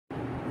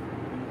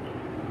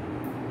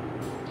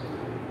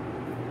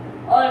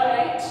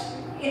Alright,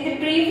 in the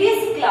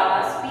previous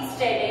class we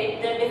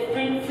studied the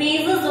different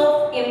phases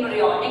of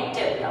embryonic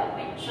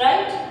development,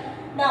 right?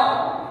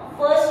 Now,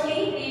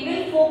 firstly we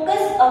will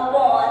focus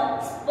upon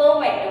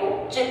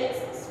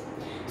spermatogenesis.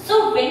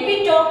 So when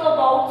we talk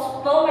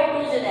about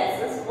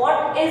spermatogenesis,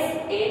 what is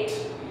it?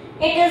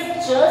 It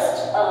is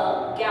just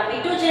a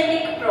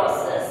gametogenic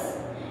process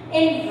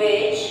in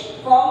which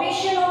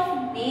formation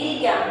of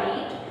male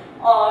gamete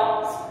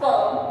or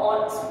sperm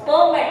or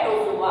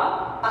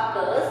spermatozoa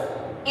occurs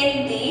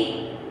in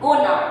the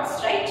gonads,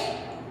 right?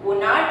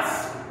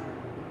 Gonads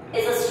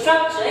is a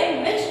structure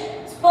in which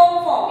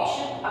sperm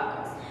formation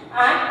occurs,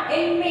 and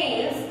in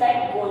males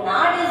that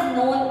gonad is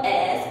known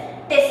as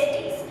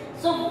testes.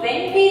 So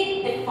when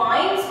we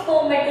define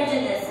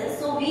spermatogenesis,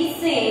 so we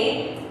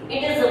say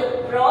it is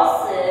a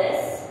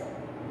process,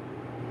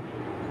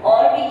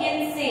 or we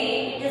can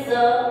say it is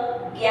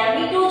a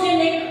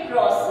gametogenic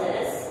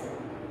process,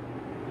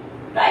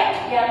 right?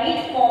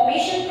 Gamete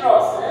formation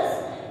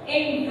process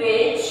in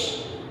which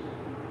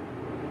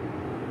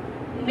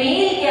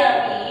male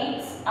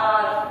gametes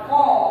are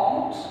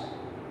formed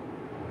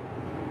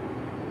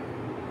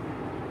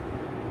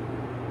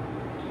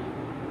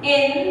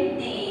in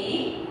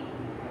the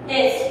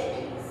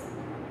testes,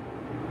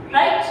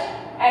 right?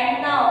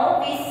 And now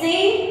we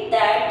say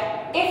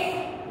that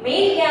if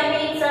male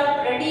gametes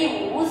are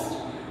produced,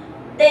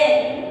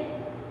 then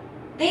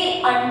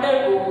they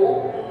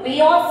undergo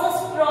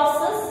meiosis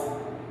process.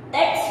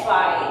 That's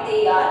why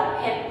they are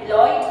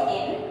haploid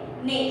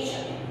in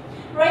nature,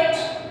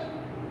 right?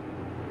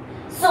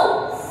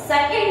 So,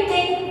 second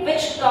thing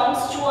which comes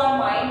to our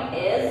mind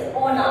is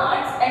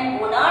gonads, and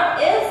gonad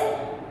is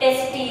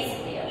testes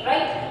here,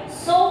 right?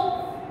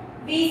 So,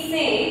 we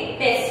say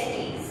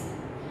testes.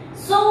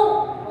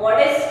 So,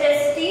 what is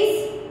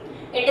testes?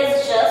 It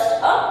is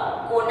just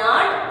a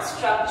gonad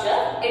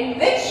structure in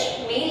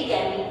which male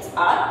gametes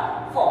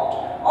are formed,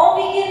 or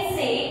we can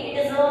say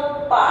it is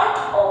a part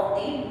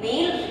of the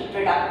male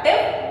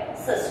reproductive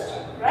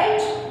system,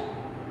 right?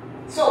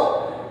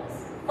 So,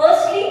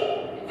 firstly,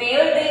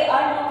 where they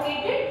are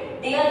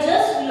located? They are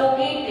just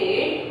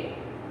located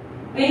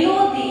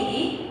below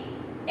the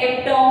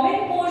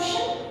abdomen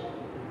portion,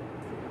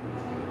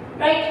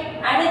 right?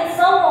 And in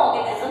some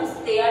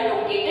organisms they are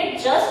located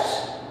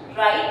just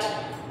right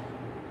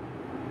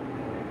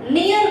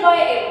nearby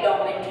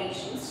abdomen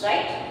regions,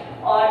 right?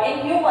 Or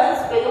in humans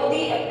below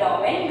the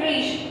abdomen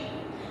region.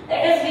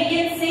 That is, we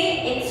can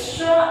say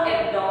extra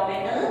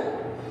abdominal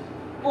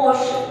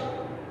portion.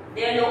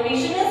 Their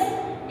location is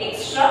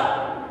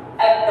extra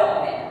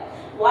abdomen.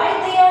 Why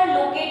they are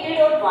located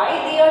or why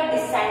they are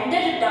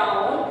descended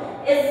down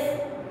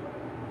is,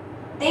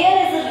 there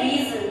is a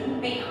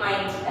reason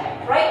behind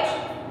that, right?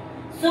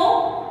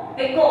 So,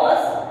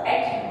 because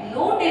at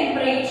low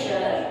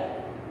temperature,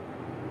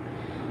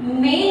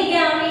 male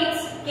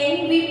gametes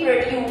can be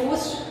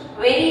produced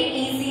very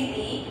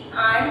easily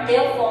and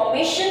their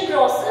formation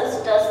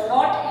process does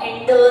not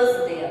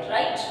hinders there,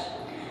 right?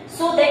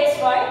 So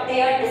that's why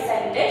they are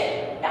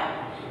descended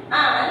down,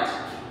 and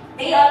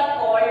they are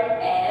called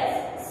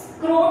as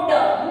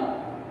scrotum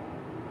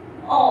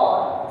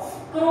or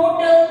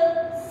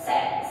scrotal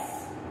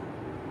sacs.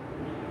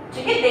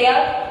 Okay, they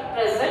are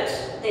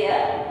present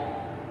there.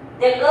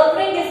 Their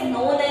covering is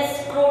known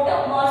as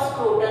scrotum or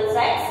scrotal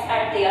sacs,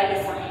 and they are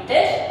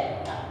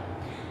descended down.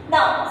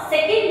 Now,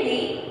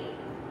 secondly,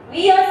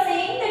 we are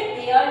saying that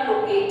they are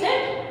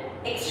located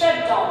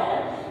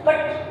extra-abdominal,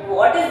 but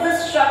what is the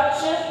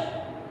structure?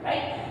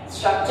 Right?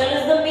 Structure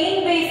is the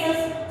main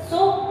basis.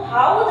 So,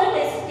 how the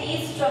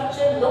testes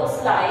structure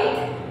looks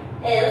like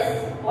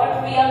is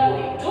what we are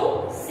going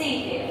to see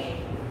here.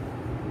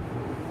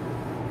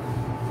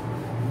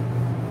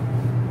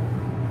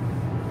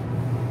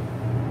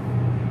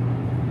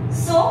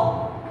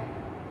 So,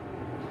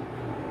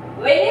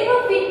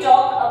 whenever we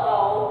talk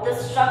about the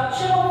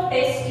structure of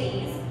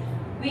testes,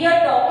 we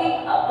are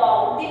talking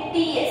about the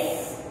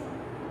TS,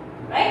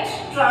 right?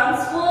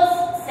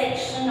 Transverse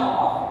section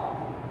of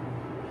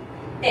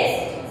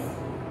testes.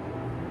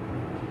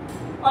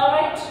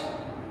 Alright.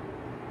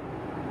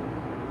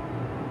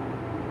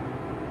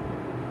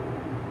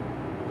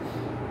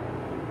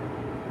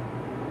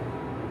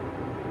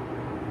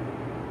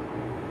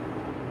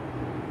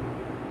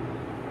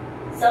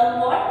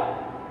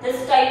 Somewhat,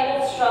 this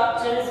type of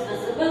structure is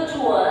visible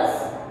to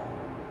us.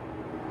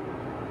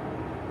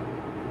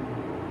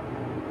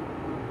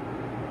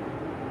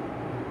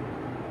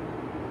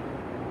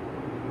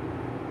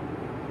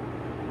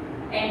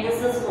 And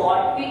this is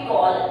what we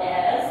call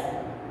as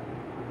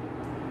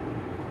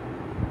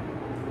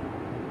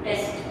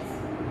testes.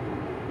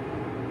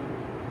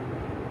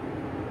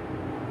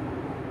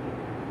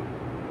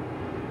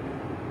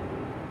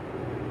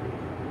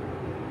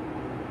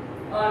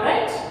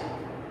 Alright.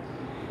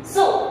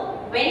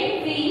 So,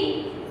 when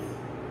we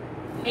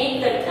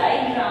make the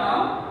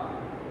diagram,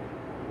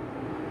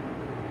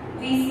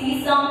 we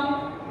see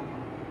some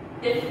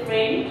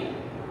different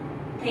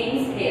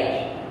things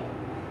here.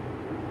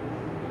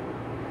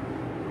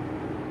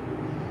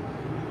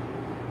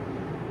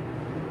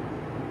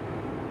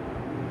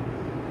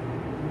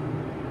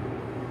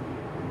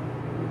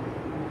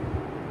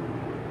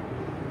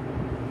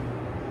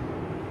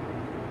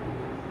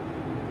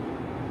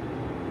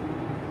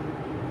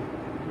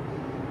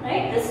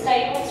 right? This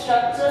type of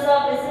structures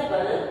are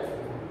visible.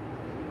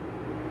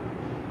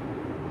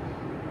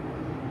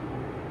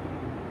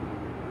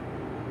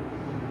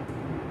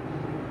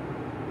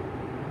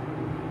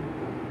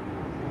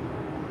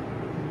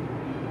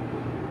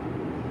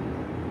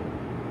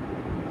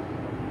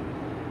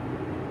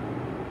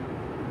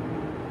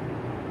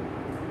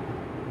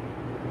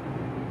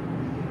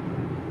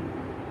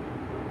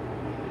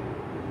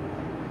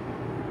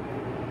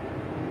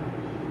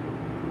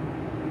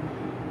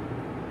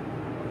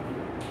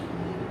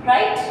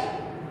 Right?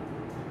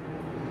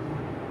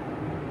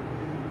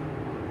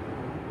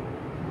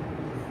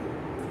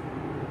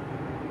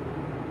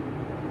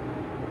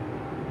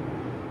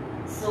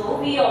 So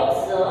we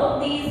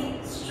observe these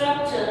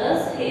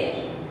structures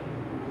here.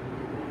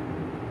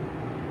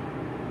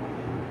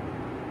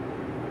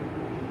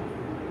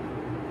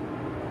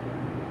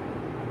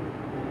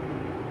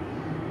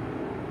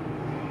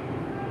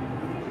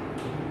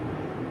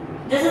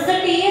 This is the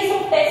TS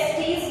of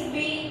testes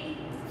we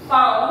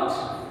found.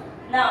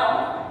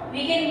 Now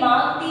we can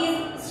mark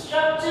these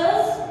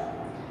structures.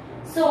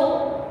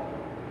 So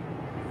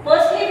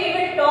firstly we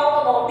will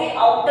talk about the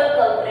outer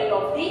covering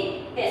of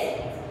the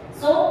testes.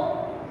 So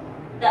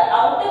the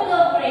outer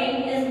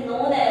covering is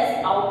known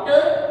as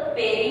outer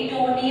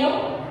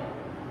peritoneum,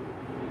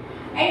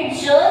 and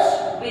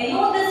just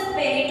below this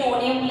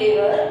peritoneum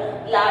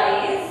layer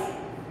lies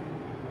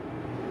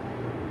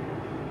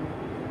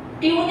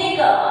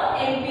tunica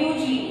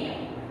albuginea.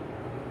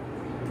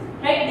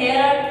 Right,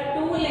 there are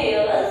two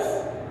layers.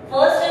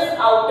 First is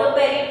outer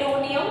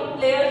peritoneum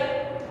layer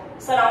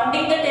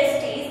surrounding the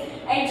testes,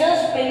 and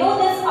just below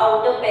this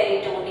outer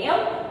peritoneum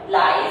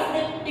lies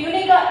the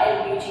tunica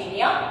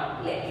albuginea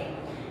layer.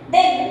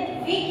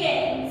 Then we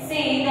can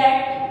say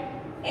that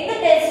in the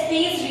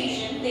testes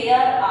region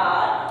there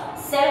are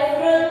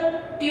several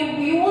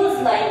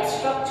tubules-like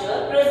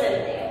structure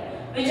present there,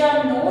 which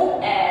are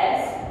known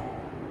as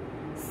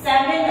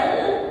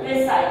seminal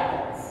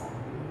vesicles.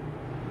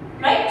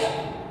 Right?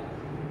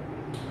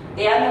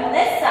 They are known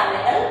as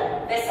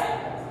seminal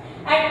vesicles.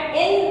 And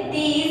in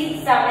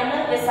these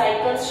seminal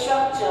vesicle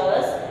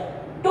structures,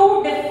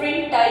 two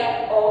different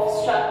type of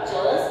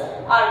structures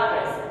are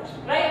present.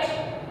 Right?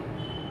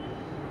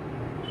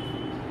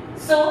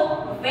 So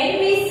when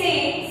we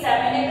say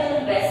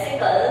seminal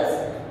vesicles,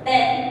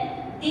 then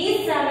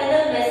these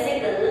seminal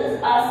vesicles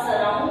are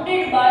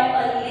surrounded by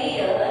a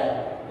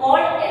layer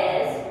called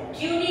as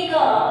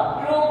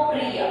tunica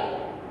propria.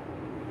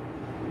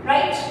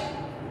 Right?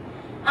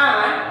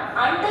 And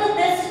under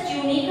this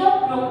tunica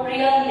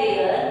propria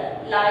layer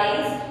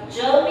lies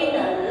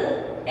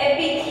germinal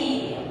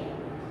epithelium.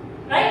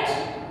 Right?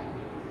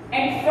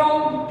 And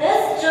from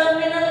this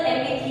germinal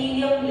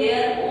epithelium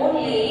layer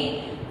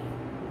only,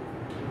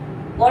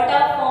 what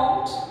are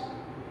formed?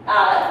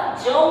 Our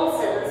germ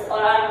cells or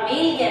our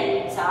male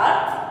gametes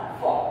are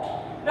formed.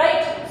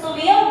 Right? So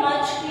we are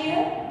much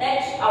clear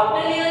that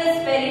outer layer is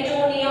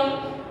peritoneum.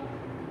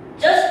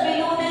 Just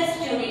below this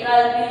tunica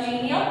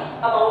albuginea,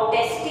 about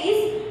testes,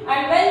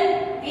 and when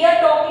we are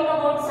talking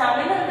about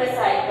seminal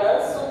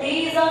vesicles, so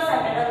these are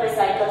seminal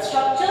vesicle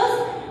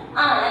structures,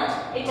 and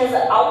it has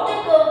an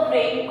outer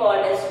covering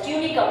called as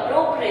tunica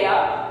propria,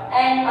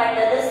 and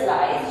under this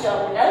lies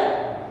germinal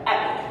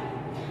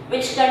epithelium,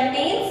 which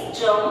contains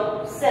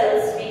germ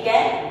cells, we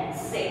can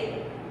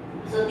say.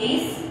 So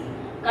these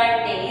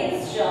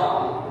contains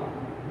germ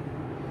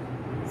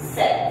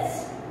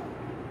cells.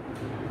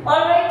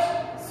 Alright.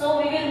 So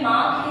we will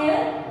mark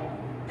here,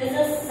 this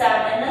is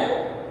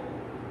seminal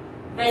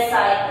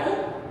vesicle.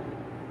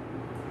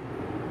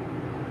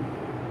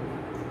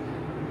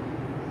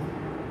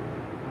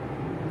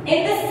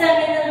 In this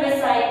seminal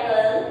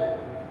vesicle,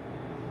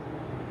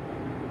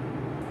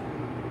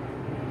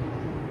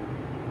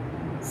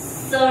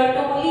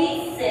 Sertoli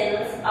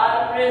cells are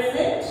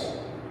present,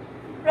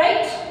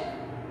 right?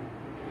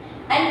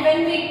 And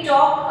when we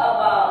talk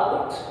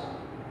about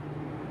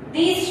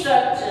these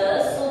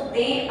structures, so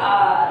they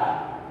are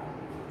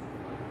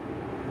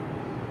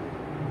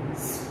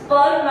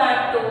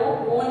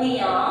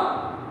Spermatogonia,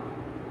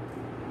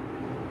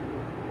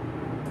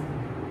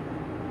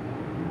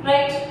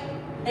 right?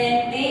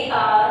 Then they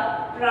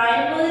are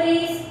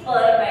primary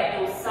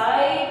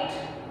spermatocyte.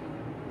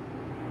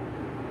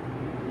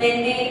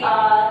 Then they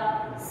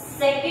are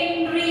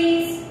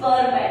secondary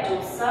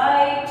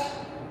spermatocyte.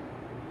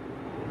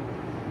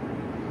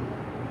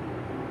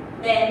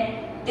 Then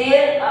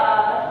there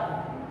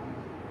are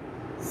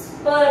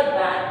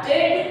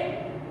spermatid.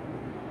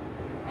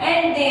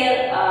 And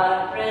there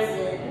are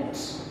present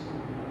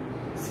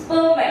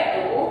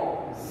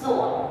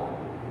spermatozoa.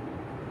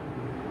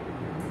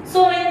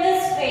 So in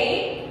this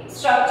way,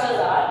 structures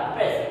are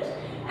present.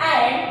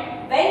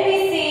 And when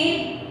we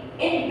see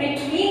in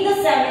between the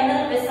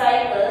seminal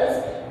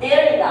vesicles,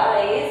 there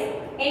lies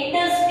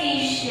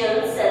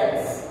interstitial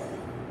cells.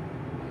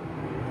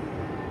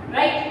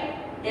 Right?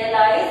 There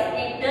lies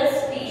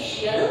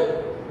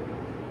interstitial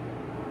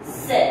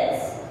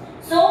cells.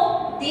 So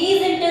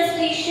these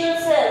interstitial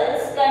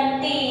cells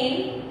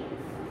contain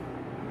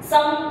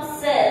some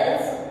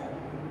cells,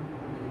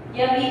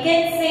 yeah, we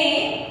can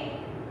say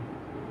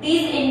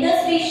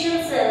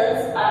interstitial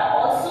cells are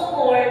also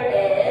called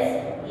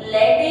as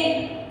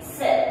Leydig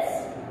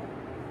cells.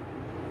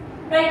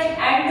 Right,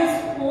 and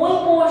this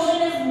whole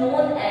portion is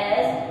known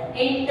as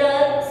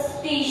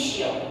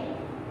interstitium.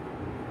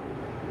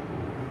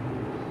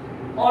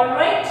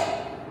 Alright,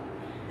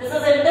 this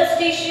is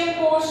interstitium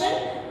portion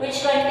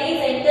which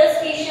contains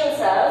interstitial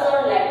cells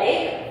or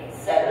Leydig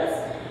cells,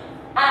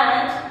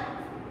 and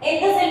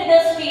in this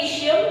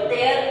interstitium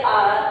there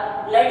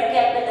are blood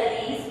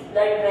capillaries,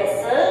 blood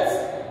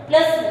vessels,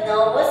 plus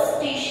nervous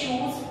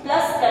tissues,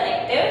 plus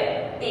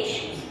connective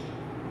tissues.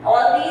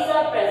 All these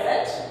are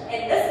present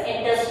in this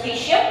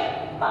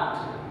interstitium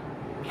part.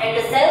 And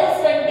the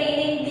cells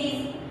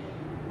containing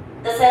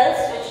the cells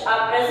which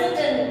are present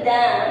in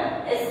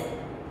them is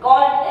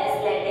called as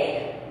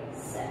Leydig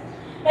cell.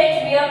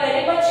 Right, we are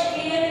very much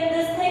clear in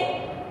this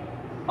thing?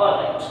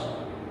 Alright.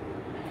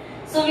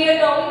 So we are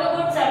talking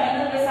about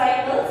seminal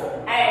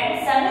vesicles,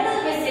 and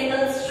seminal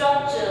vesicle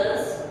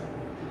structures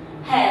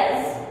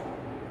has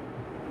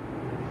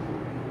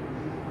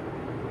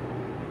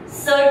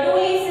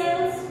Sertoli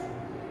cells,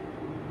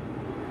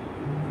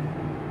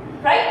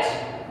 right?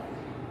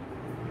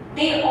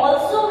 They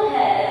also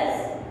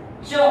has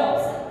germ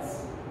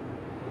cells.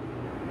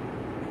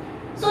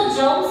 So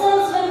germ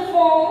cells will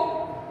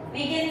form,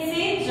 we can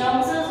say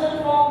germ cells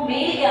will form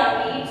male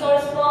gametes or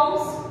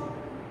sperms.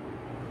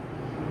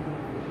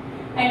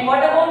 And what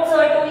about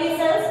Sertoli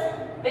cells?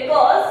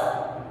 Because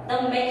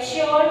the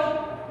mature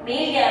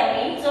male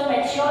gametes or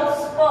mature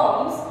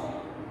sperms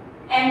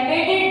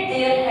embedded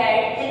their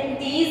head in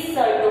these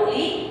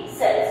Sertoli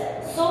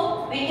cells.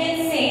 So we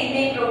can say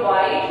they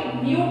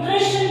provide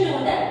nutrition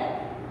to them.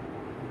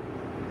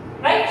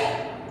 Right?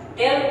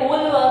 Their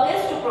whole work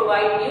is to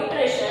provide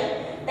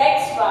nutrition.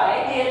 That's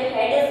why their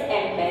head is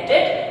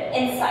embedded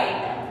inside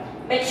them.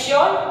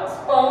 Mature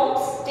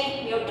sperms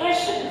take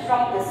nutrition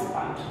from this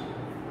part.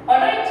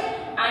 Alright?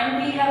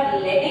 And we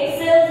have Leydig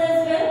cells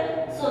as well.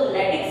 So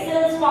Leydig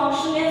cells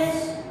function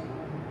is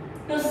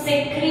to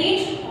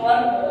secrete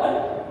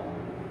hormone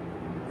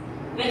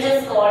which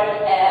is called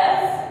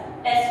as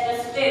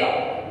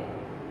testosterone.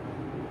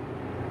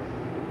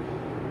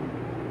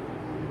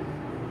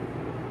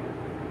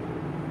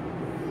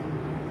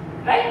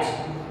 Right?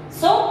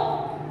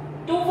 So,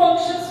 two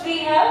functions we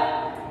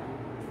have.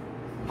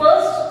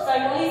 First,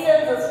 Sertoli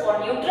cells is for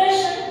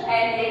nutrition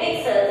and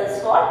Leydig cells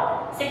is for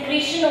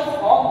secretion of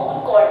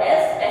hormone called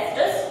as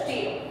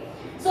testosterone.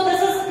 So,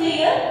 this is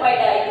clear by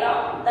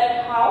diagram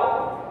that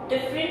how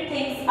different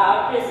things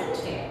are present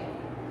here.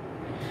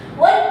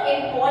 One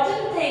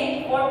important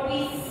thing what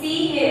we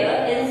see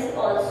here is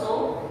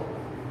also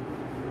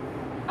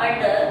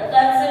under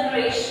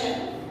consideration,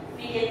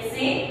 we can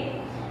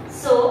say.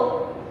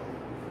 So,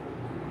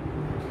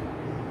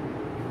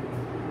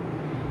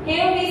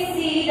 here we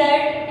see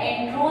that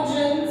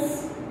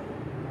androgens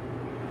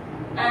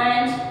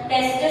and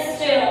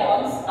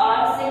testosterones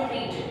are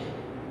secreted.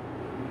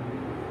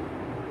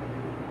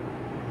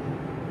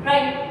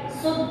 Right.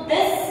 So,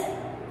 this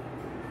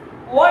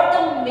what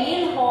the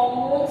male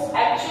hormones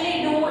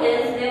actually do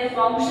is, their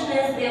function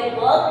is, their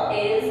work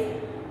is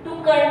to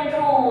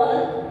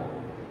control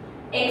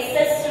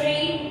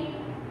accessory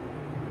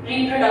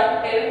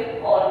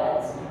reproductive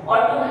organs or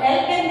to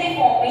help in the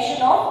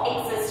formation of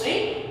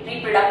accessory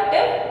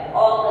reproductive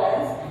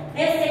organs.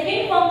 Their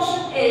second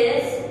function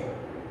is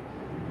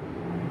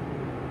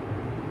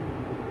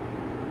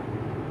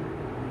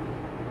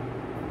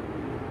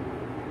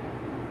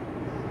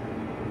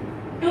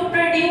to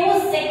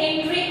produce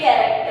secondary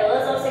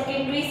characters or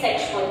secondary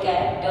sexual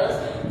characters,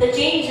 the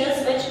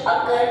changes which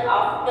occur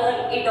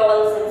after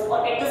adolescence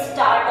or at the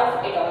start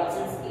of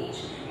adolescence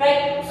age,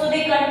 right? So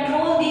they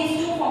control these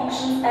two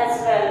functions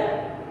as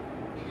well.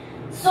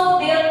 So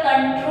their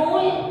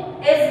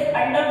control is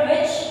under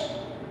which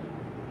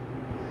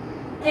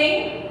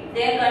thing?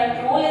 Their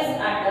control is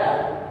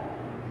under,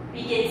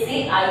 we can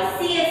say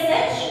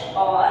ICSH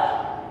or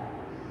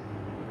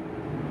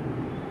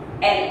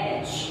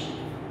LH.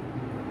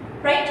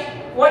 Right?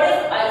 What is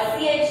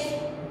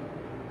ICH?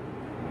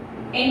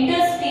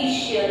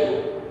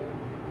 Interstitial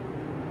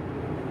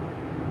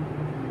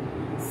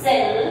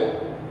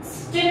cell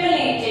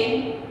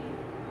stimulating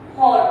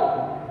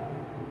hormone.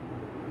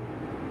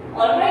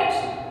 Alright?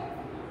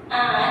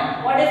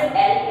 And what is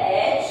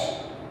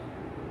LH?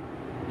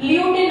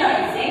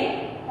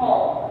 Luteinizing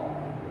hormone.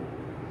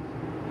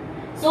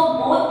 So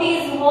both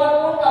these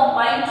hormones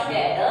combine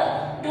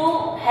together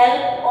to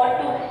help or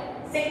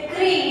to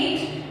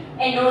secrete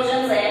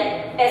androgens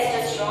and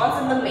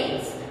testosterone in the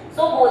males.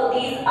 So both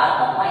these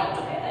are combined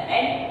together.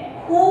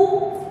 And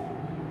who,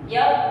 we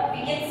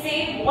can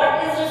say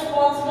what is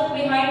responsible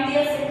behind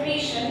their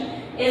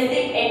secretion is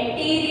the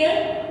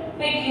anterior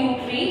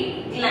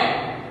pituitary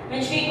gland,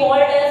 which we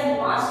called as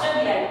master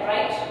gland,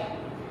 right?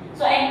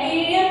 So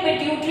anterior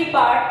pituitary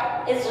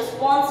part is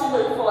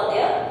responsible for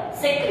their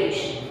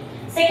secretion.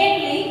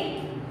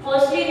 Secondly,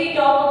 firstly we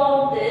talk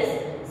about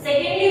this.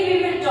 Secondly,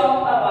 we will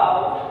talk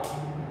about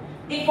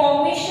the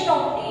formation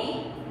of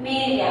the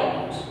male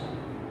gamete.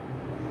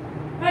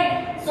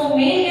 Right. So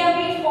male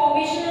gamete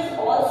formation is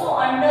also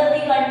under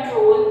the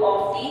control of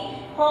the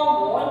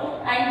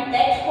hormone, and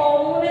that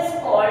hormone is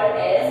called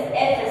as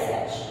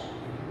FSH,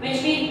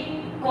 which we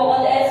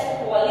call as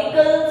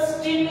follicle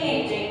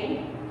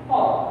stimulating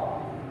hormone.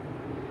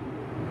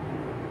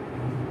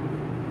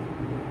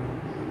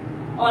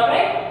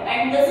 Alright,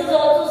 and this is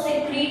also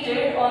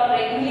secreted or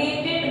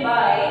regulated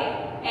by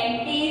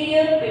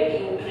anterior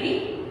pituitary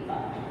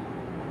part.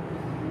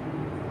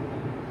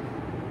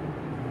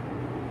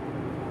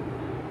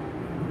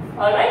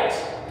 Alright,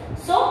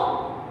 so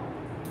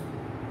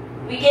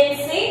we can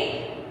say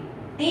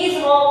these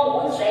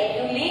hormones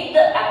regulate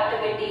the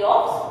activity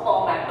of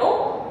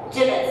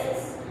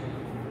spermatogenesis.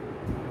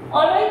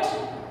 Alright,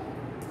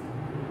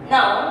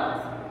 now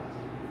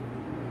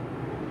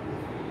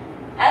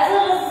as a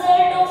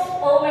result of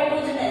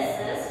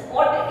spermatogenesis,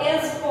 what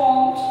is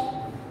formed?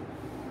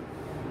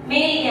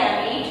 Male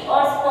gamete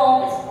or sperm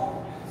is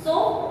formed. So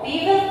we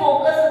will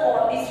focus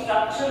upon the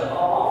structure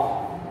of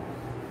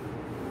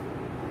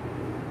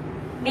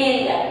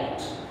male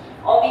gamete,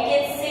 or we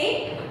can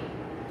say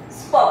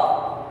sperm.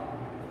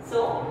 So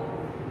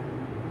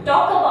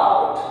talk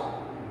about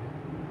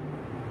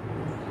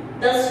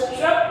the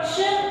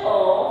structure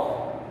of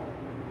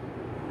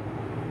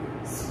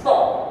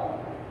sperm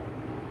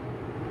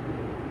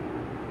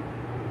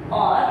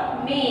or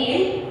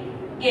male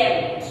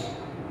gamete.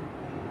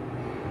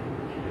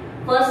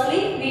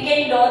 Firstly, we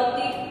can dot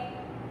the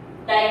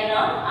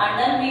diagram and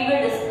then we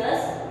will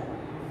discuss,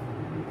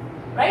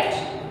 right?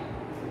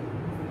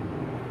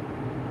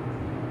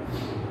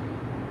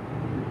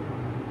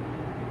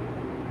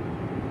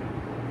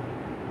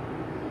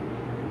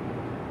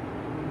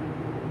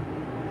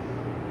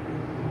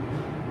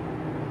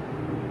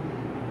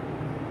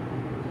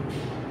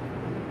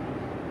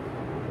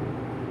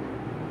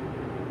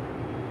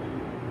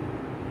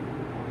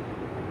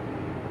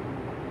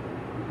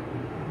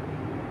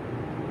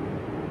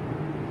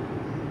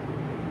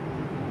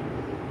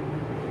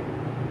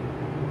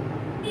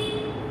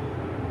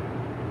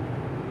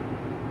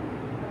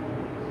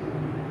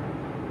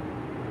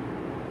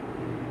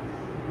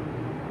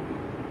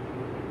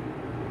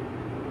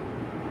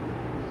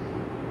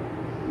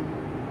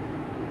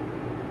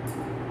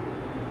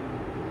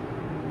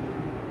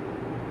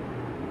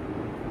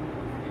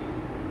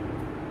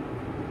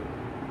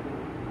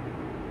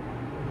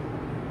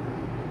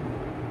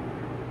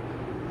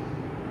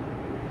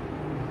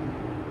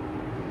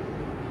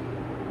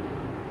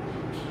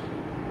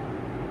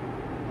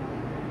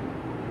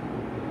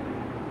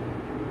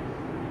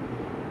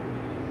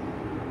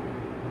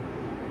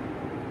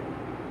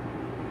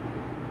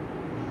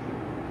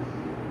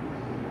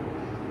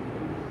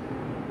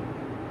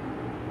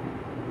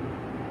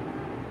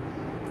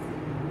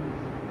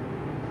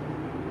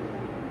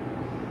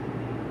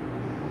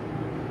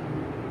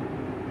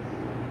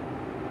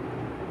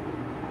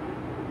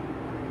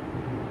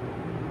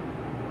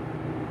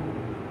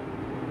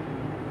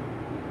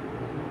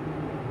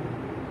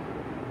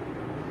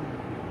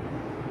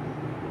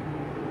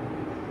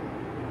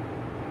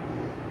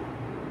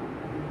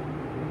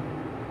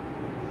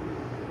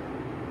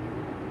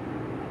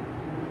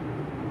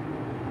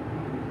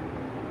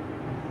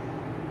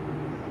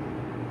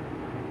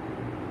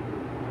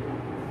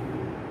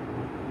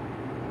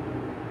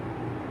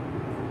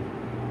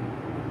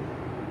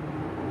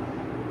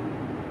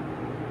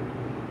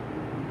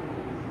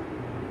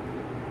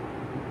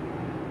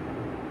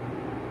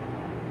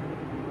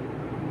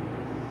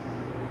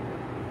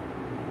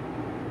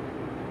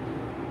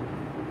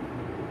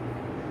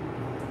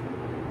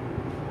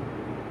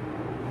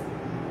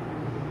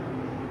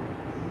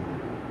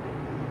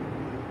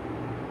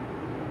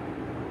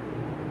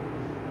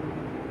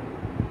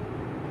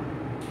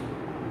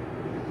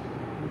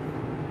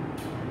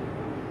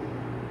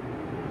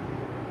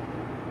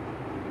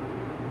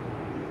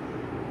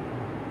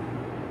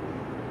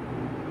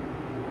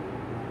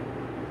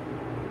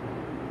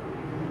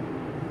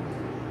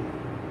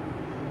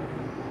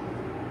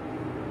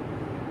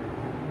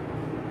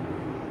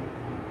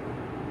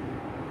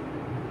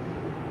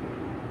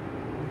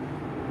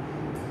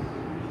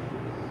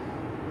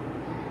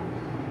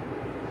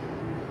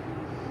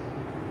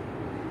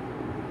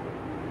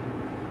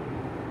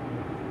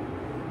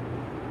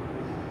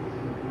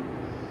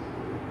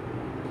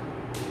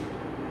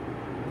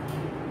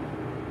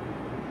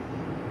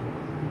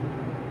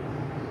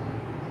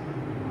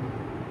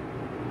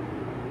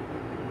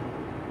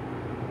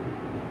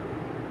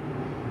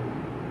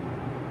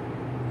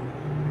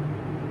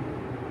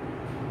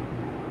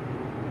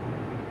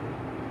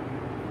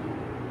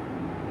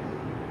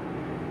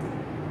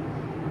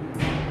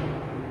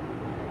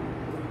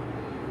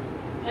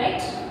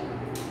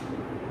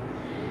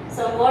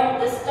 So what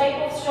this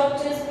type of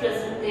structure is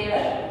present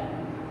there.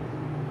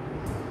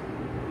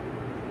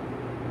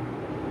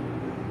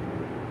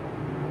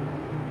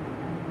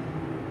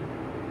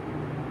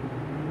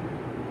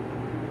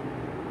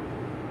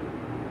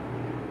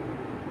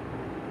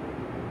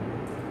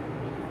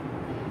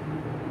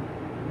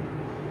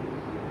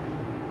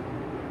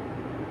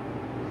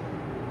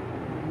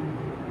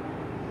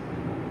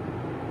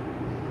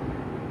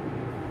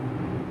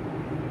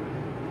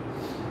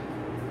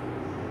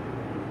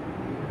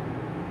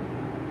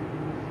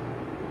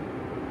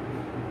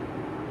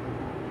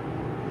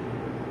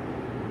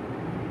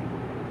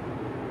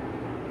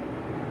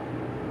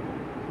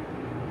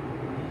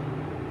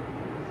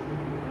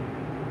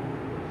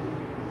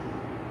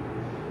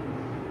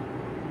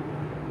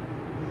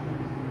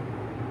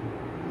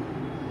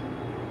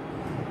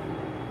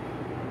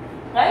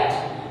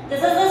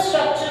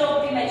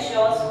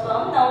 mature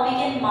sperm. Now we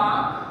can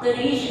mark the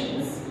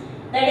regions.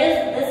 That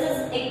is, this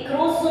is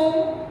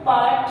acrosome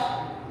part.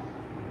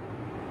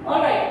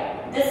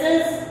 Alright, this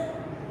is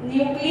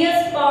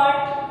nucleus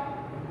part.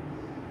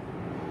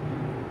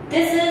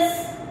 This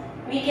is,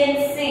 we can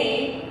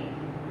say,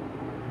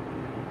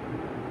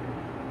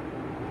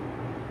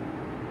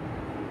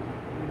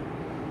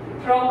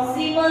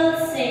 proximal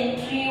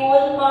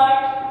centriole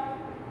part.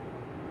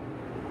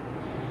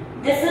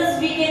 This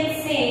is, we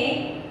can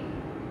say,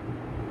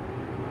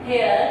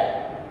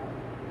 here,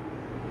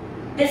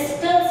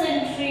 distal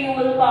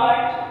centriole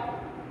part.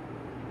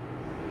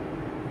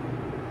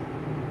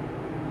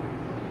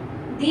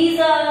 These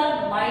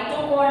are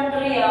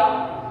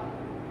mitochondria.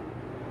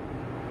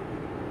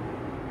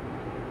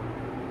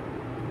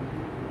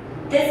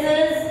 This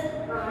is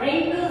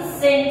ring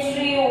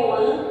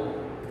centriole,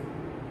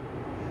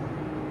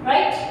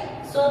 right?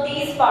 So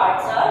these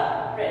parts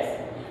are present.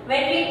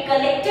 When we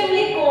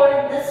collectively call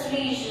this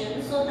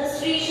region, so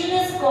this region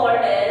is called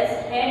as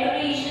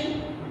head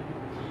region.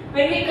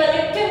 When we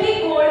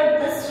collectively call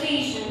this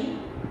region,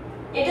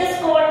 it is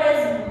called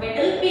as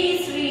middle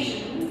piece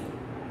region.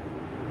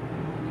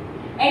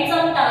 And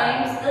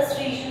sometimes this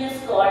region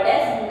is called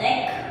as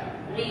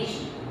neck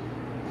region.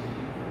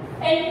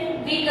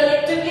 And we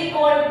collectively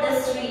call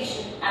this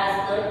region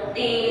as the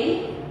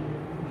tail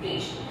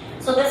region.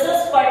 So this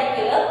is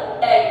particular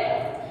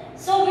diagram.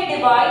 So we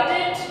divide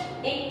it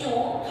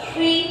into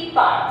 3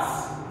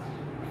 parts.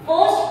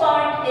 First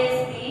part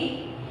is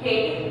the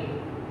head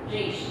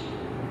region.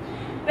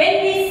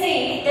 When we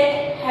say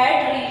that head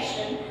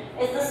region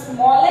is the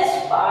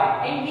smallest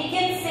part, and we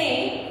can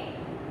say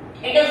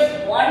it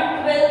is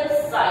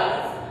 1/12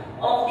 size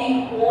of the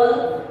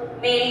whole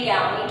male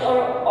gamete or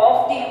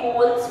of the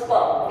whole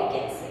sperm, we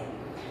can say.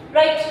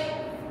 Right?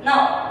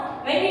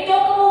 Now, when we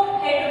talk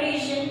about head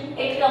region,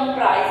 it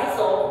comprises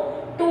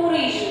of 2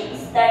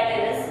 regions. That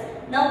is,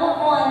 number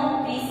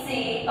 1 we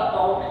say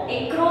about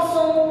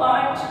acrosome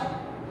part,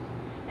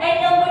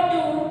 and number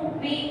 2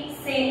 we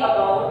say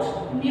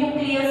about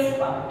nucleus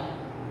part.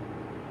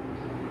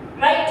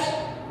 Right?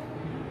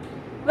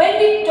 When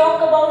we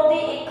talk about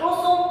the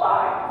acrosome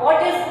part,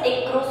 what is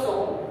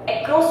acrosome?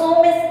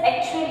 Acrosome is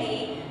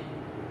actually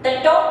the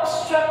top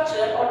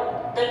structure or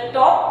the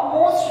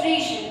topmost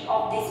region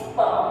of the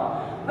sperm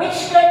which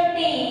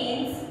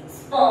contains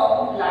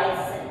sperm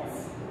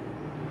lysins.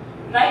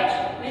 Right?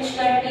 Which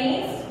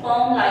contains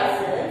sperm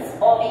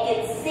lysins, or we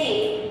can say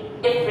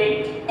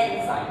different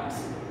enzymes.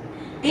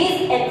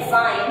 These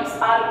enzymes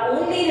are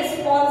only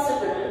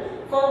responsible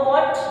for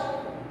what?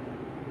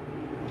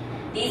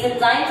 These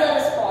enzymes are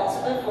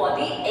responsible for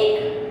the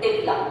egg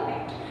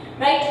development,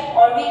 right?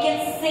 Or we can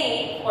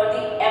say for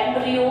the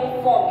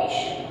embryo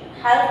formation,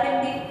 help in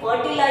the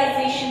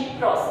fertilization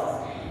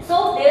process.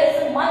 So there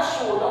is much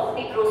role of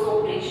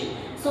acrosome region.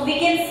 So we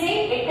can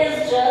say it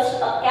is just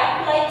a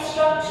cap-like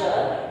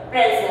structure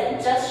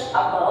present just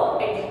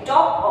above at the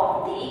top of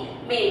the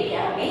male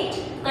gamete,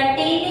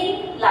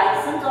 containing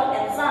lysins or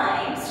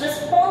enzymes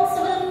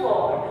responsible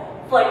for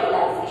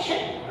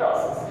fertilization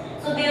process.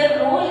 So their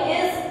role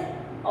is,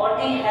 or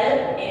they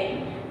help in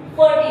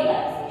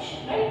fertilization,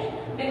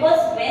 right?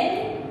 Because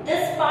when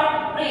this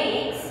part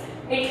breaks,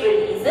 it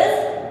releases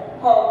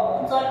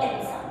hormones or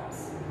enzymes,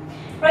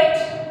 right?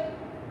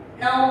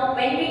 Now,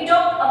 when we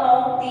talk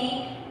about the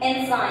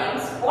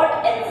enzymes, what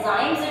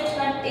enzymes it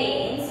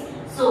contains,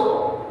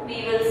 so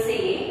we will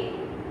say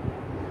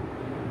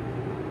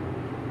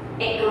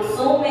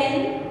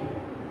acrosomin,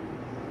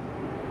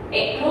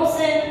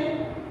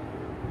 acrosin,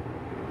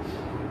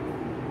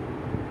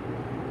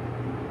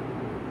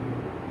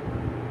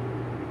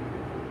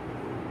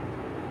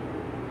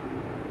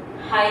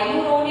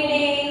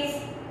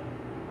 hyaluronidase,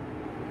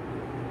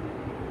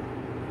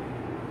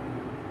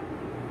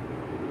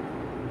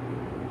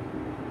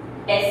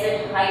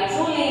 acid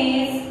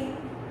hydrolase,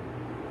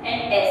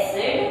 and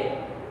acid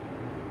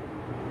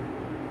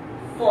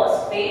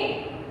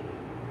phosphatase.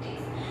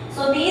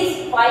 So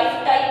these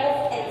 5 types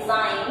of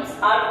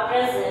enzymes are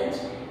present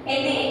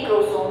in the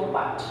acrosome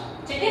part,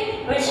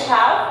 okay, which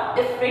have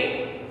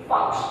different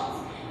functions.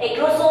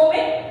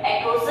 Acrosomin,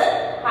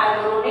 acrosin,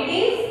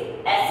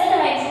 hyaluronidase, acid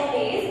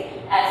hydrolase,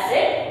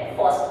 acid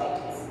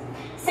phosphatase.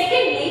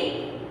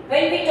 Secondly,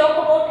 when we talk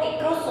about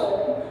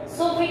acrosome,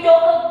 so we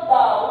talk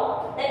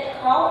about that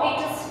how it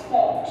is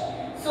formed.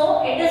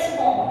 So it is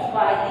formed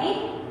by the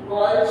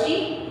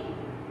Golgi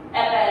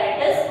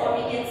apparatus, or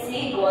we can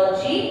say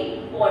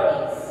Golgi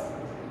bodies.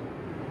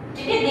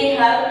 Okay, they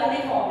help in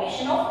the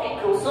formation of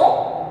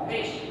acrosome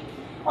region.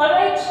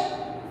 Alright.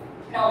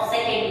 Now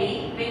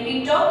secondly, when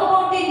we talk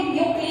about the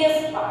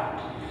nucleus part,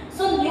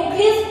 so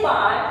nucleus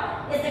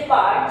part is the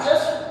part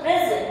just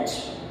present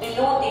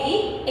below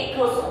the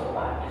acrosome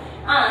part,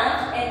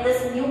 and in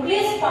this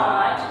nucleus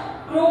part,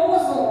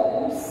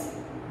 chromosomes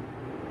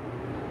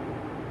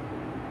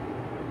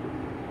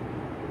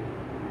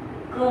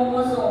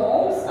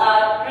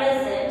are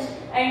present,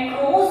 and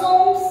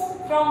chromosomes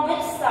from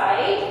which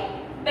side?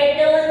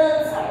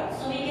 Paternal side.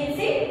 So we can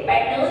say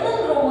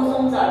paternal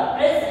chromosomes are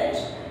present,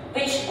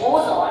 which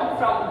goes on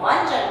from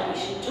one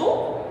generation to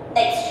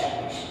next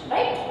generation,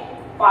 right?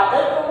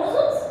 Father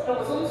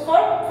chromosomes for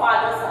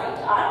father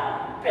side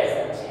are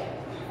present here,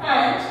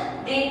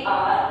 and they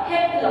are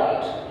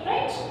haploid,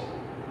 right?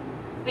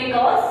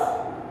 Because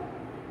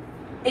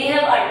they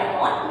have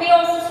undergone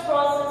meiosis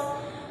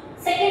process.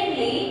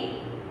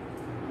 Secondly,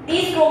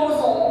 these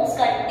chromosomes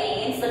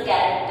contains the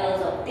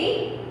characters of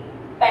the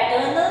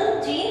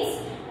paternal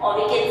genes, or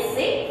we can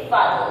say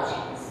father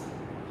genes.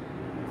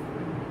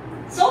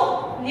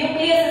 So,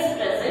 nucleus is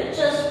present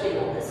just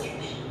below this region.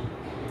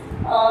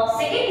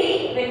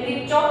 Secondly, when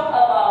we talk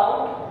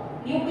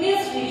about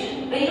nucleus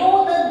region,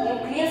 below the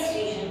nucleus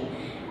region,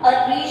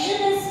 a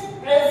region is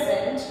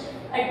present,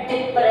 a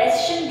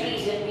depression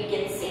region we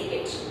can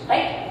say it,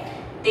 right?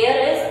 There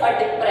is a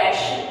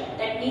depression,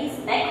 that means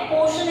neck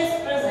portion is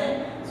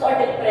present, so a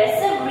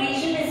depressive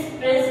region is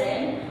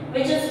present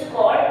which is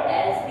called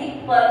as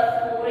the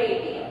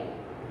perforatium.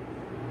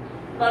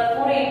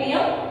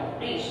 Perforatium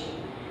region.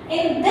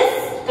 In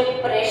this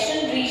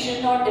depression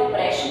region or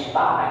depression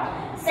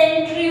part,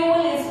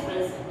 centriole is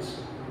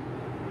present,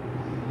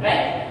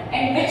 right?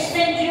 And which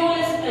centriole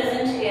is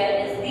present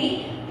here is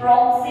the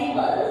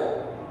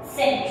proximal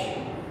centriole.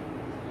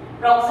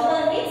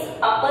 Proximal means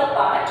upper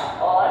part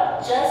or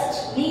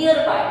just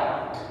nearby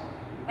part.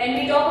 When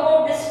we talk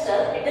about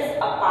distal, it is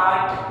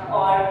apart,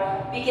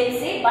 or we can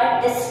say by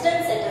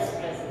distance it is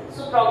present.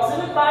 So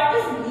proximal part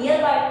is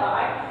nearby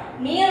part,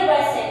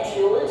 nearby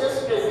centriole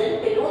just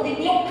present below the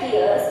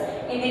nucleus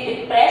in the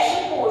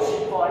depression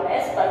portion called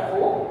as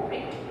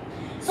perforate.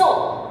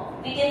 So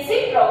we can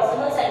say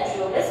proximal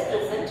centriole is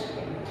present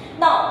here.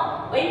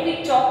 Now when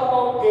we talk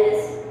about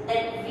this,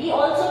 that we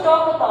also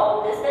talk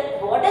about this,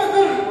 that what is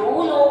the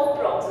role of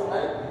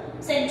proximal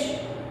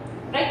centriole,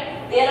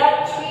 right? There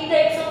are three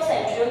types of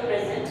centriole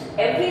present.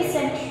 Every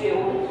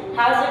centriole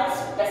has its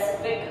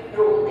specific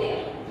role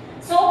there.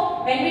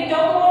 So when we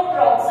talk about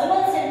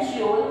proximal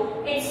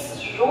centriole,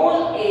 its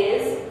role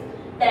is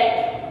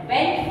that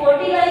when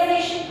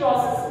fertilization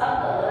process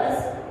occurs,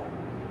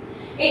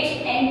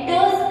 it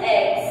enters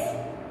eggs,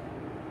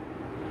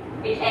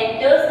 it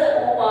enters the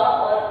ova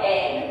or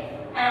egg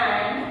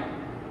and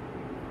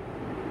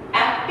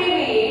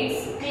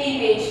activates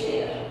cleavage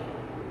there,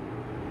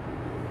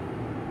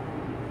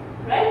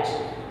 right?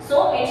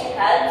 So it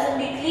helps in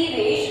the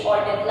cleavage or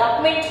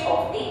development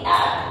of the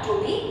egg to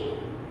the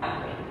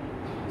embryo.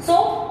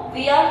 So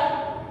we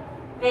are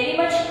very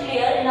much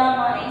clear in our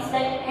minds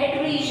that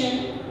head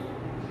region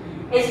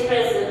is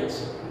present,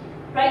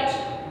 right?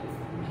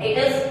 It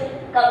is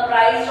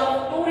comprised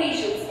of two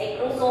regions,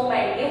 acrosome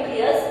and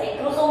nucleus.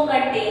 Acrosome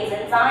contains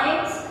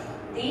enzymes.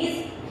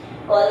 These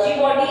Golgi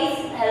bodies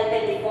help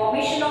in the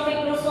formation of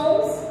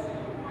acrosomes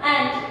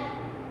and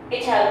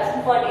it helps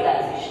in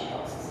fertilization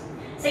process.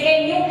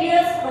 Second,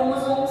 nucleus,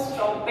 chromosomes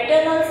from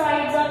paternal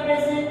sides are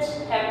present,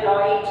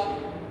 haploid,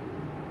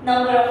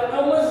 number of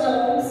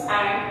chromosomes,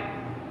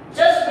 and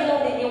just below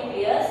the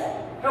nucleus,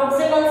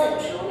 proximal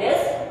centriole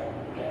is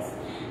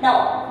present.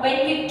 Now,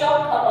 when we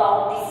talk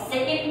about the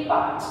second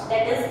part,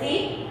 that is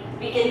the,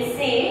 we can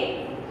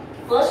say,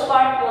 first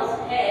part was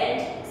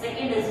head,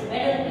 second is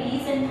middle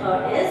piece, and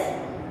third is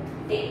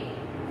tail.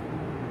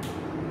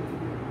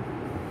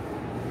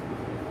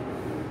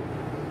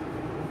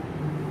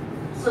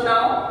 So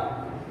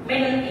now,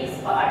 middle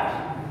piece part.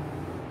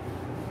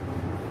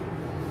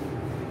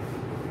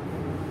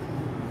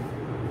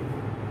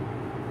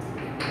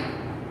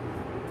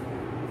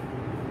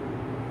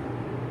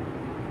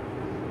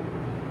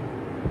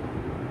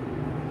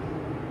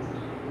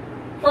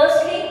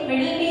 Firstly,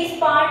 middle piece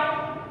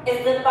part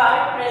is the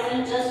part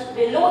present just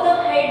below the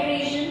head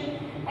region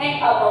and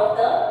above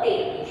the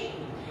tail region.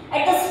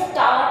 At the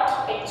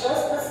start, at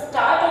just the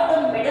start of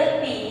the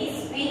middle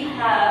piece, we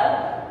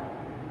have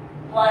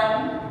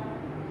one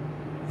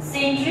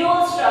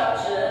centriole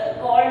structure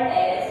called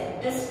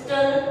as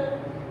distal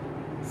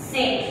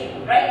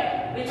centriole,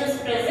 right? Which is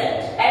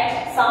present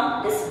at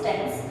some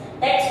distance.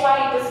 That's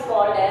why it is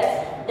called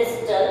as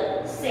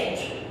distal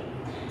centriole.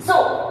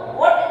 So,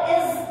 what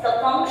is the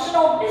function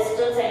of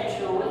distal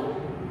centriole?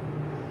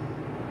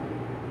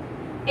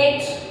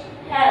 It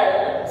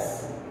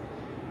helps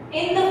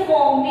in the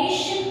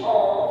formation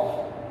of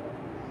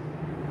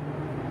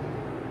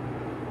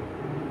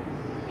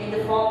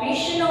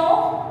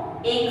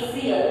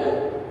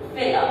axial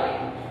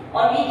filament,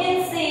 or we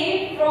can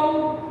say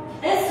from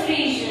this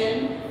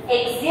region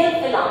axial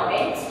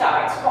filament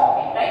starts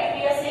forming, right?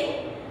 We are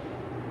saying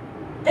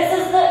this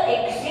is the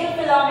axial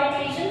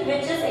filament region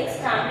which is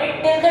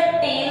extended till the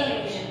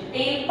tail region,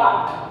 tail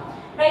part,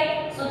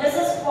 right? So this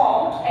is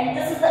formed and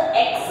this is the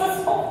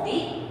axis of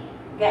the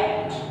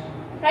gamete,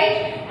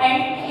 right?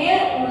 And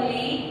here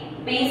only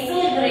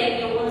basal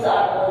granules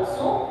are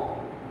also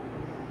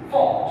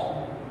formed.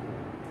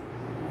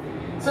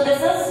 So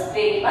this is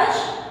very much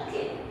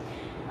clear.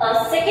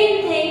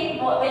 Second thing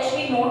which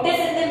we notice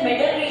in the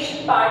middle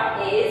region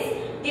part is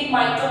the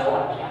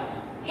mitochondria.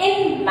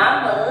 In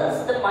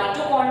mammals, the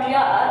mitochondria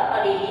are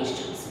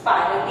arranged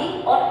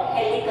spirally or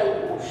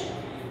helical motion,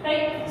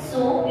 right?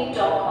 So we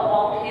talk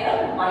about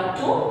here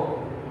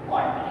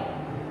mitochondria.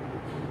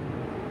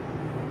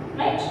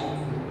 right?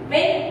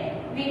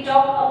 When we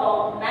talk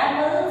about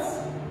mammals,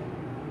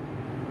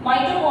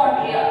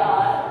 mitochondria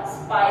are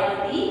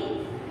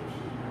spirally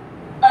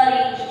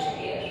arranged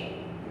here,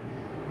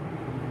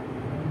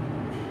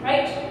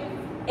 right?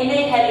 In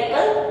a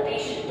helical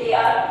region,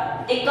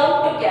 they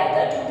come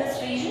together to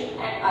this region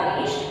and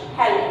arranged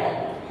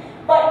helically.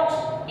 But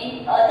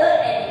in other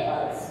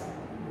animals,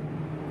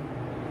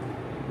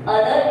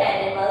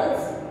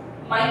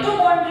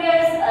 mitochondria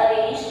is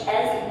arranged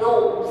as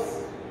lobes,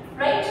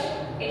 right?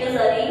 It is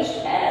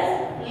arranged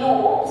as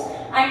lobes,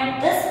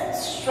 and this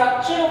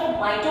structure of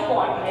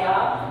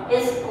mitochondria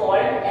is called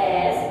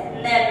as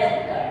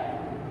Nebenker,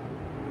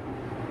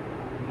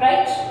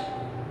 right?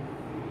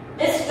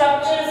 This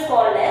structure is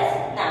called as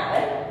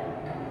Nebenker.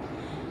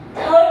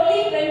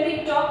 Thirdly, when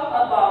we talk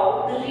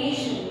about the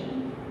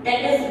region that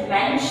is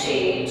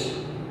man-shaped,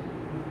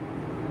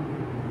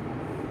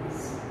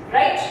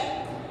 right?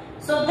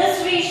 So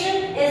this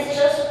region is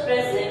just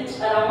present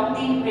around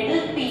the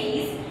middle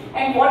piece.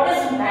 And what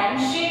is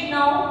man-shaped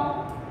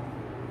now?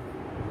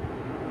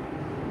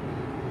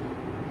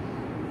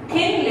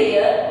 Thin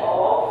layer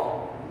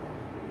of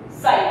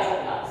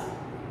cytoplasm,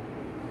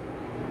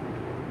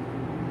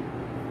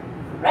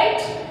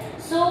 right?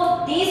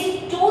 So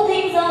these two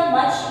things are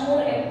much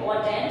more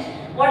important.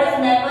 What is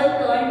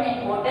Nebenker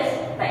and what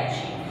is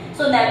man-shaped?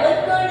 So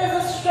Nebenker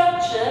is a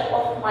structure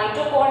of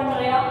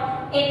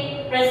mitochondria.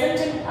 It present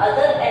in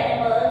other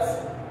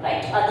animals,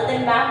 right, other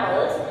than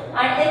mammals,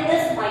 and in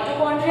this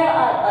mitochondria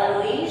are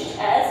arranged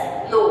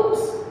as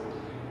lobes,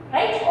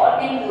 right, or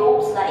in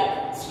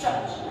lobes-like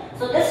structure.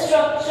 So this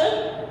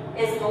structure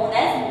is known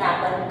as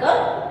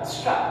Nebenker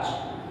structure.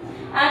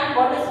 And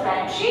what is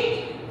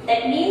man-shaped?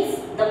 That means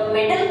the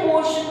middle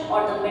portion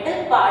or the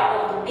middle part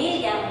of the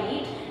male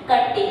gamete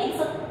contains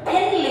a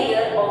thin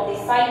layer of the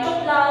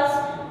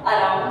cytoplasm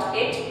around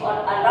it or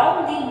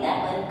around the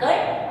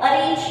Nebenker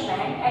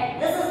arrangement,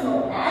 and this is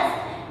known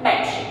as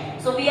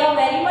man-shaped. So we are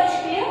very much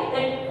clear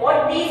that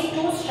what these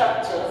two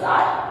structures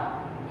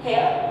are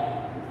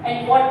here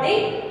and what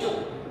they do.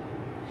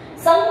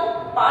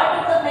 Some part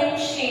of the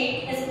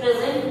man-shaped is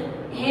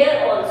present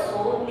here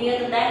also near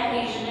the neck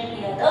region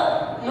and near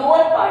the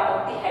lower part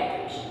of the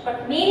head region,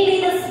 but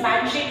mainly this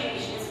man-shaped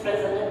region is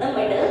present in the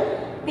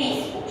middle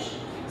piece portion.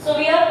 So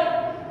we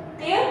are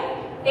clear?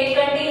 It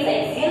contains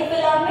axial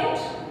filament,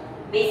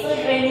 basal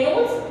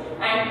granules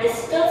and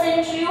distal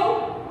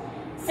centriole.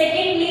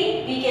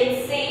 Secondly, we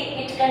can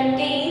say it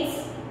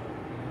contains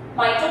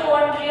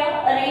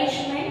mitochondria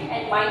arrangement,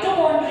 and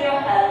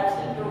mitochondria helps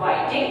in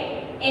providing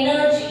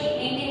energy,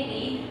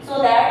 ATP,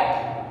 so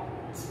that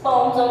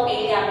sperms or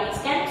male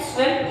gametes can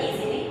swim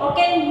easily or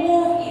can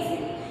move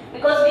easily,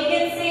 because we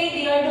can say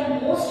they are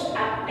the most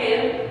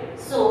active,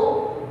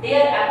 so they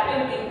are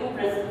active due to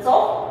presence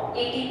of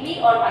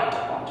ATP or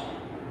mitochondria.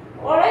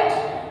 Alright,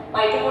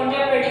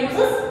 mitochondria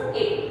produces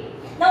ATP.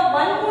 Now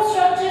one more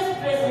structure is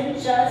present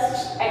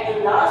just at the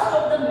last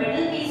of the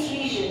middle piece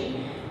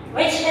region,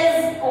 which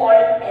is called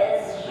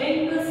as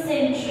ring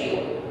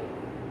centriole.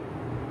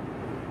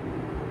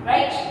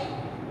 Right?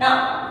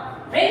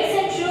 Now ring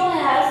centriole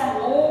has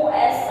no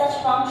as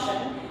such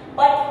function,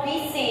 but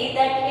we say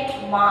that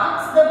it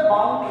marks the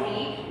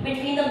boundary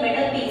between the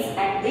middle piece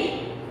and the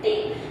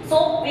tail.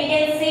 So we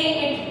can say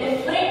it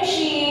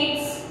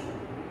differentiates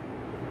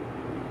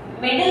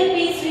middle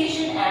piece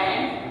region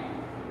and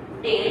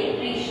tail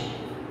region.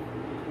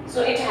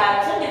 So it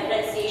has a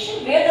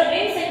differentiation. Where the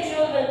ring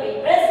centriole will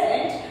be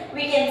present,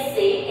 we can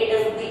say it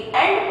is the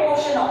end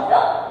portion of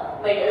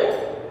the middle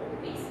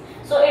piece.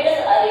 So it is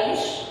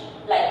arranged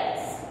like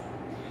this.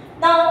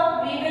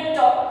 Now we will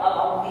talk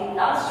about the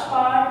last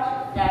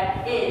part,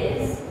 that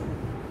is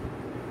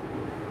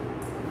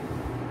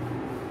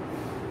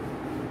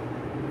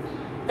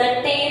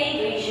the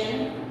tail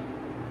region.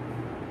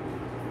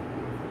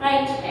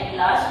 Right, and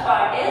last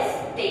part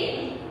is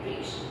tail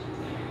region.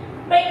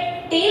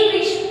 Right, tail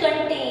region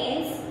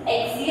contains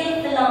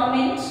axial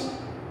filament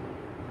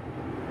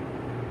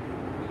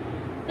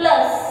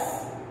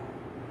plus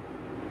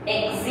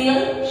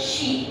axial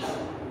sheath.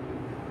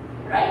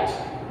 Right,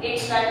 it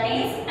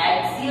contains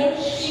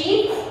axial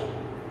sheath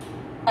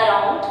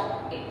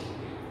around it.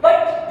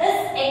 But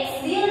this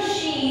axial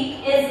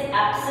sheath is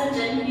absent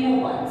in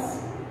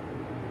humans.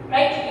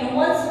 Right,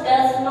 humans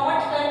does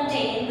not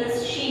contain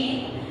this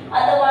sheath.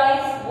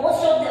 Otherwise,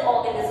 most of the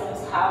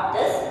organisms have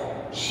this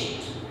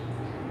sheath.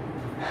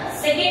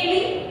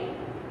 Secondly,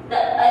 the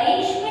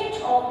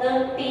arrangement of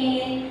the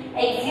tail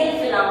axial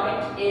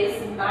filament is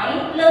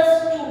 9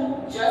 plus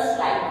 2, just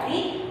like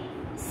the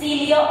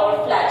cilia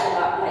or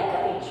flagella like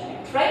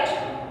arrangement, right?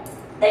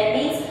 That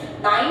means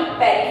 9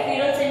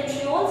 peripheral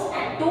centrioles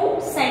and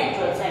 2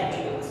 central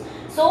centrioles.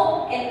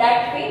 So, in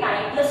that way,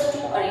 9 plus 2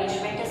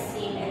 arrangement is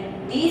seen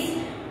in these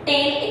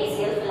tail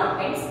axial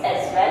filaments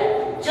as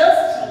well,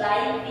 just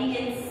like we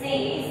can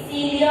say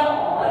cilia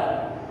or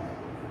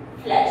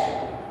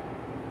flagella.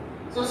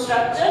 So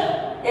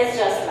structure is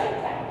just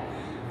like that.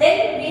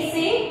 Then we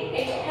say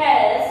it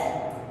has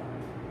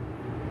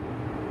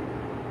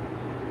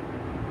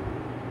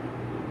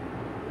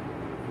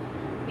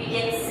we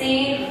can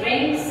say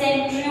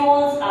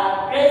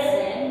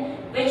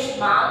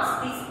marks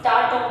the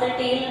start of the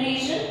tail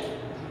region,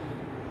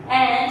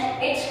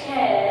 and it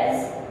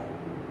has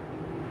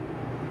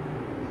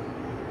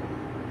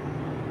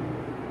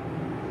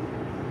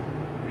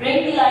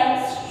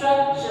ring-like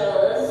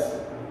structures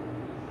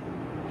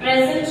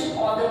present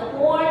on the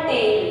whole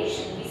tail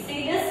region. We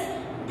see this?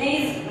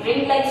 These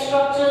ring-like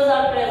structures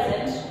are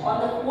present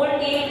on the whole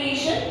tail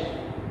region.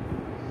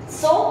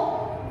 So,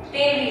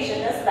 tail region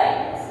is like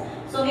this.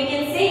 So, we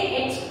can say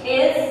it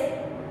is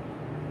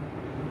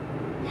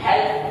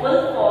helpful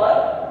for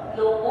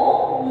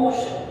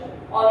locomotion,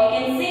 or we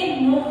can say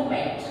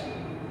movement.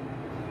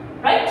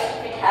 Right?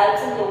 It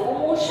helps in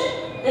locomotion.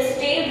 This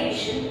tail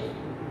region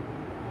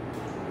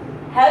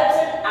helps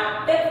in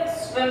active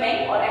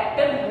swimming or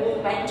active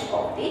movement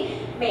of the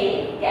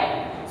male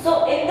gamete.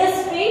 So in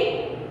this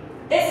way,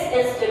 this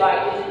is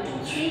divided into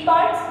 3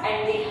 parts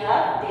and they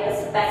have their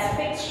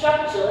specific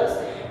structures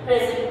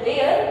present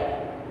there.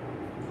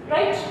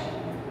 Right?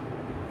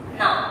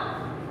 Now,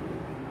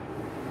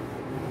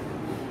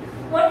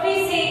 what we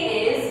say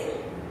is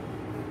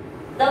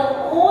the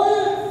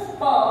whole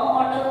sperm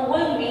or the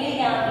whole male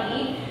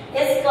gamete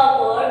is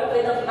covered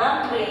with a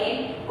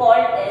membrane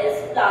called as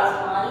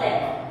plasma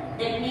lemma.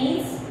 That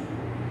means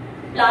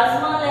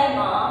plasma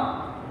lemma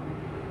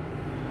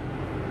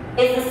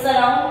is the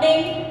surrounding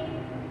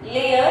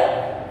layer,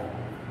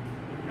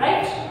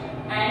 right?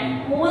 And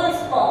whole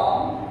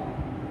sperm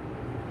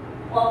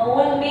or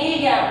whole male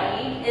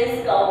gamete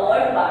is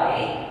covered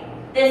by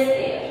this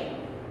layer.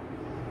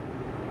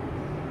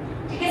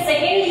 Okay,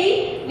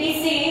 secondly, we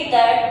see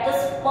that the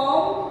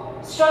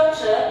sperm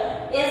structure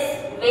is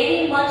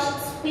very much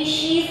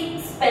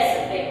species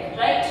specific,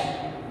 right?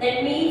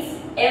 That means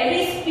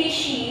every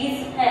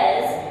species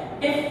has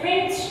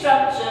different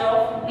structure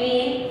of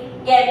male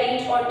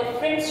gamete or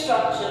different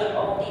structure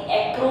of the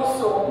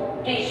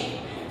acrosome region.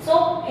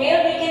 So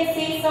here we can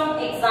see some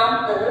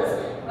examples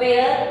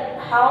where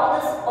how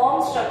the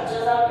sperm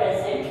structures are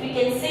present. We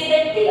can say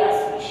that they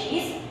are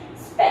species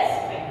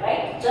specific,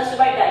 right? Just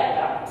by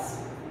diagrams.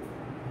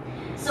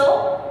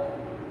 So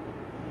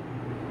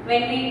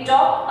when we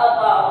talk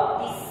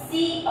about the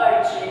sea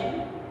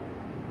urchin,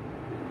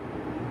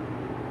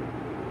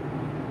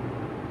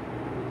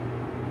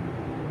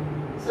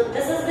 so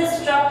this is the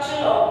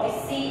structure of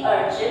the sea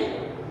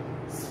urchin,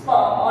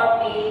 sperm or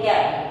male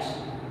gamete.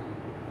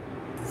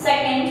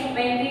 Second,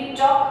 when we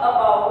talk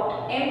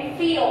about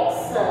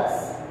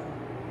Amphioxus,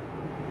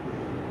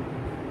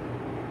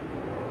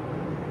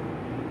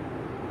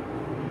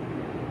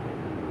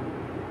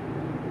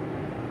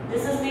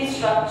 this is the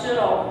structure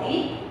of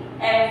the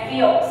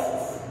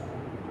Amphioxus,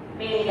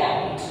 male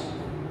gamete,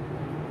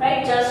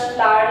 right? Just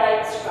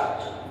flower-like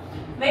structure.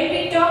 When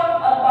we talk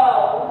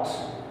about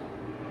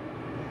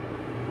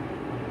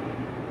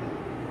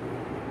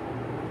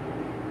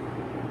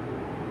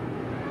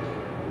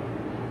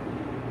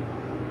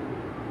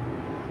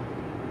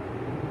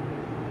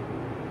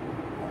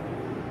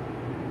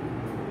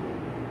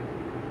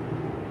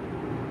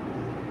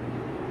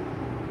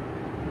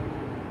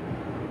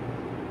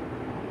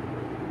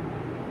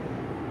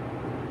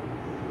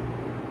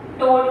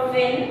toad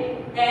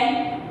fin,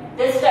 then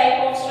this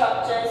type of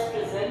structure is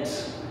present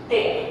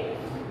there,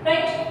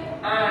 right?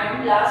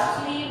 And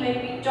lastly,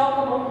 when we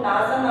talk about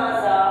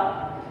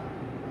Nasa,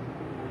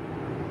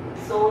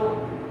 so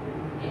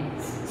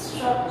its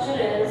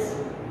structure is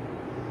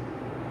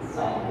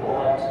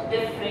somewhat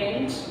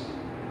different.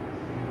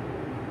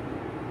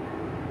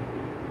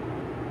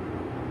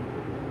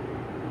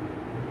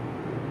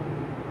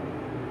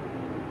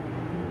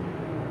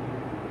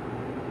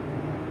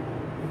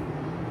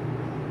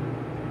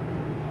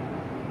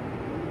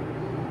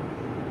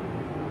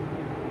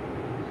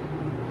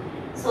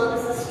 So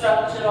this is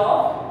structure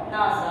of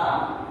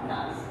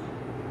NASA.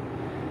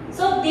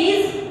 So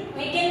these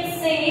we can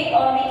say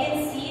or we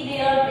can see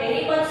they are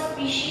very much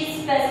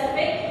species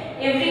specific.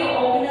 Every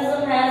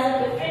organism has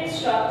a different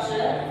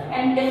structure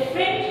and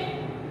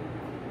different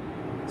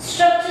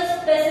structure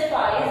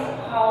specifies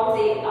how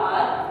they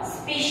are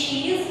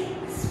species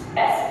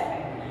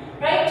specific,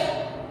 right?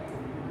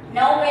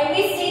 Now when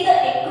we see the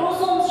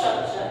acrosome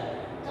structure,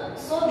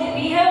 so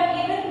we have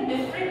even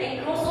different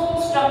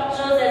acrosome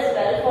structures as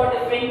well for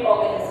different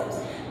organisms.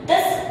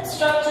 This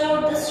structure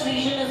or this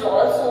region is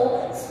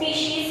also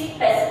species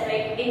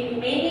specific in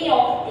many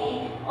of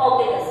the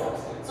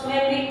organisms. So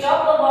when we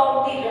talk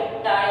about the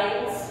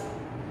reptiles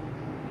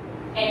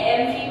and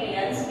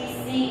amphibians, we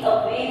see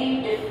a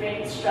very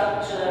different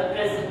structure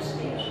present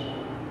there.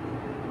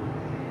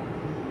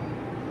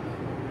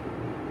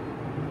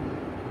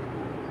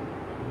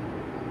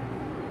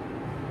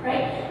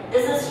 Right?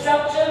 This is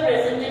structure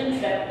present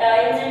in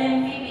reptiles and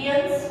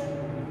amphibians.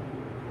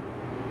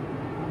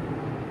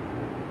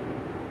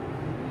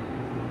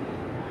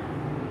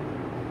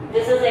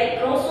 This is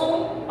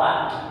acrosome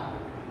part.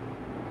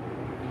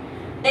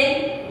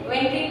 Then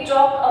when we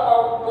talk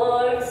about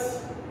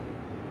birds,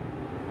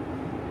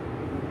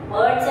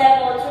 birds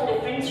have also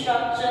different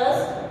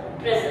structures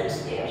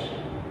present there.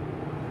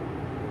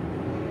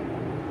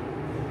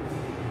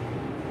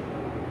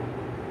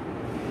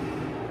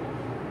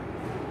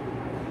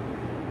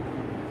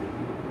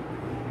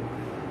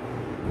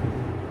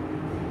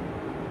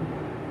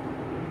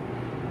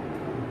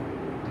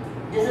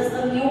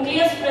 the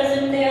nucleus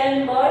present there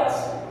in birds,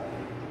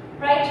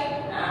 right?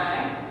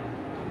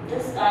 And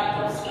this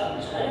kind of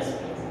structure is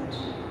present.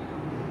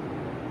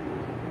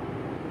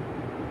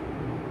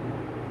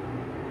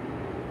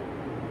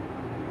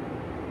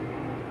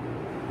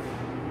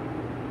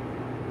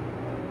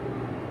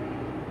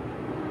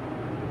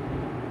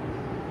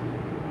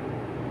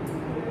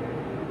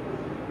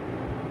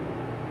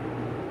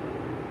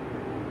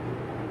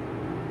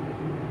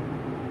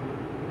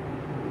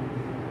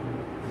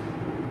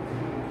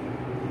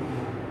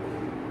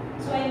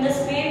 So in this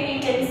way we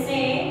can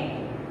say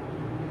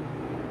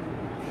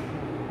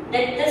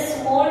that this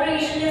whole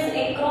region is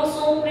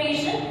acrosome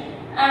region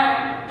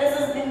and this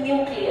is the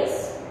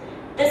nucleus.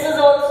 This is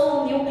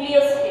also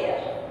nucleus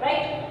here,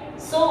 right?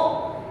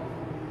 So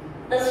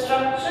the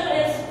structure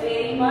is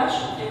very much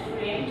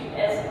different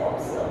as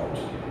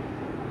observed.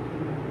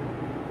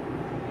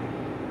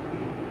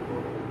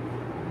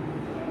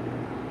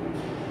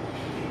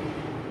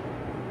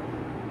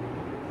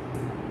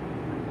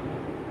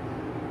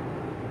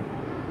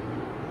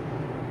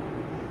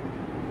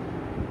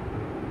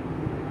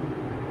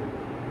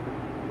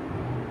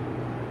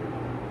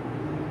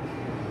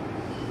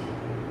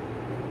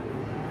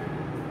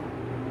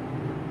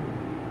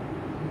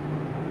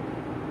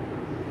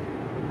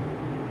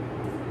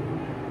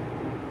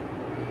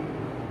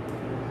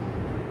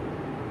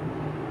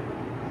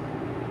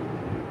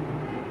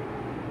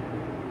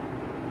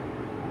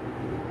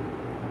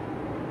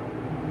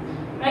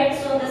 Right,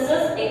 so this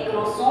is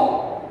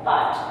acrosome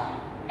part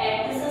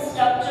and this is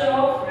structure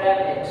of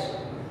rabbit.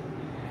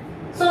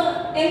 So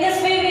in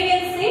this way we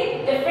can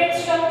see different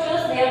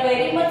structures, they are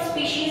very much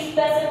species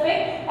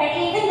specific,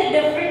 and even the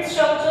different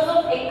structures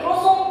of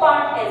acrosome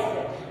part as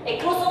well.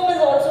 Acrosome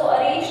is also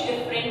arranged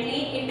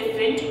differently in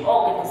different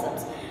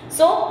organisms.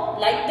 So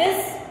like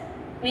this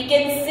we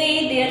can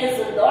say there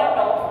is a lot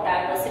of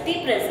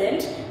diversity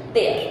present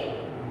there.